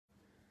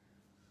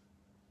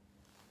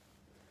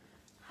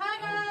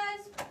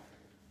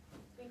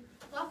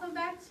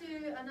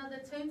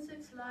another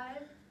TONE6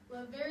 live.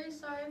 We're very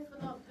sorry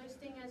for not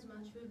posting as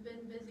much. We've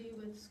been busy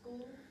with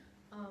school,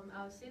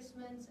 our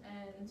assessments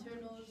and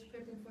internals,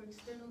 prepping for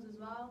externals as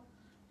well.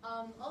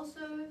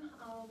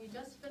 We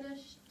just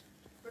finished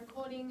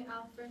recording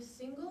our first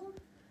single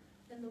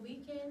in the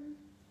weekend.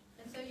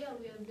 And so yeah,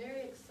 we are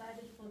very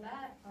excited for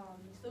that.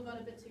 We still got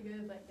a bit to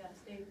go, but yeah,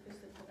 stay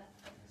posted for that.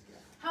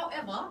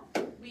 However,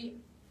 we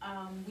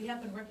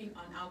have been working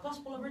on our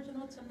gospel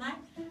original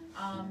tonight.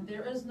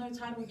 There is no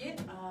title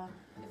yet.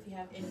 If you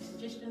have any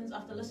suggestions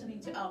after listening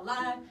to our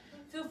live,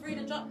 feel free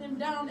to drop them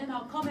down in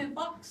our comment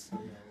box.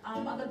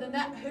 Other than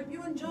that, hope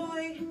you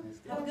enjoy.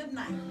 Have a good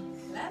night.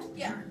 Let's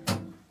go.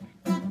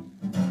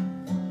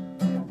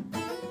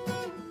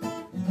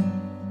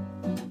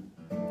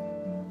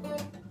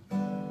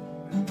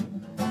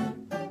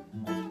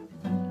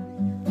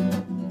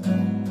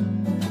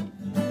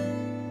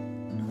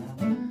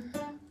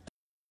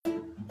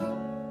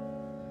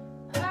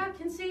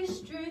 See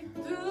straight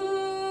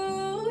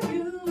through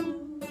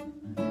you.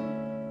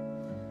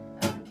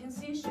 I can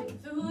see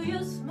straight through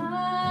your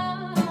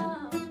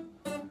smile.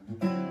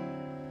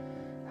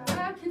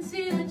 I can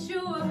see that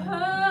you are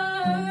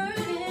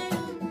hurting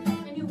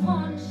and you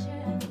want to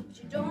share, but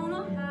you don't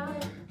know how.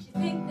 You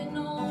think that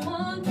no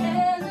one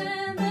cares,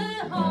 and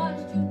the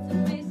hardest truth to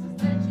face is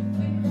that you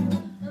feel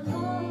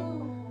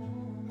alone.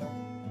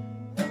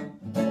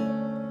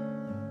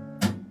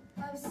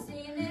 I've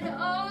seen it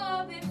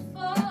all before.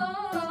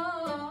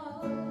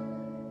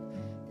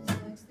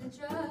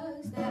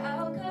 Drugs, the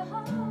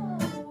alcohol,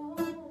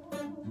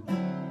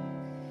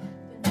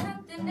 but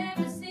nothing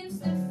ever seems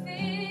to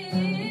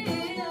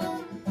feel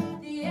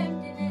the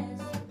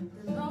emptiness,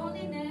 the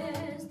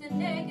loneliness, the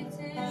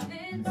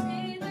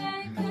negativity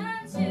that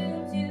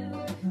consumes you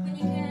when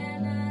you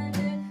can't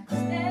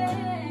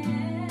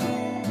understand.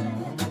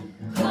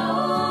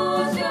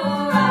 Close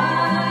your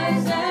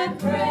eyes and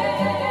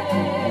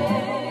pray,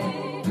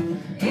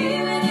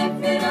 even if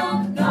you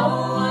don't know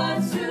what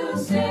to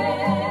say.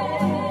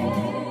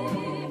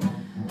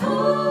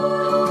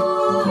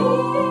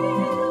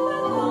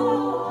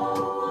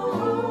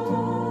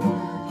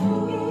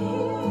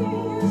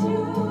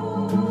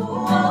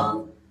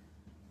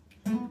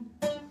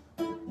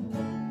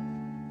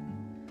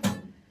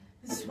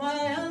 That's why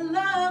I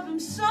love him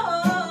so.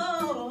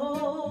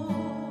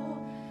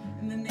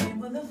 In the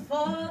name of the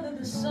Father,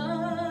 the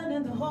Son,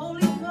 and the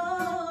Holy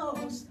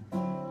Ghost,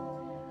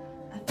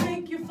 I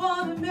thank you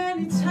for the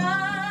many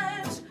times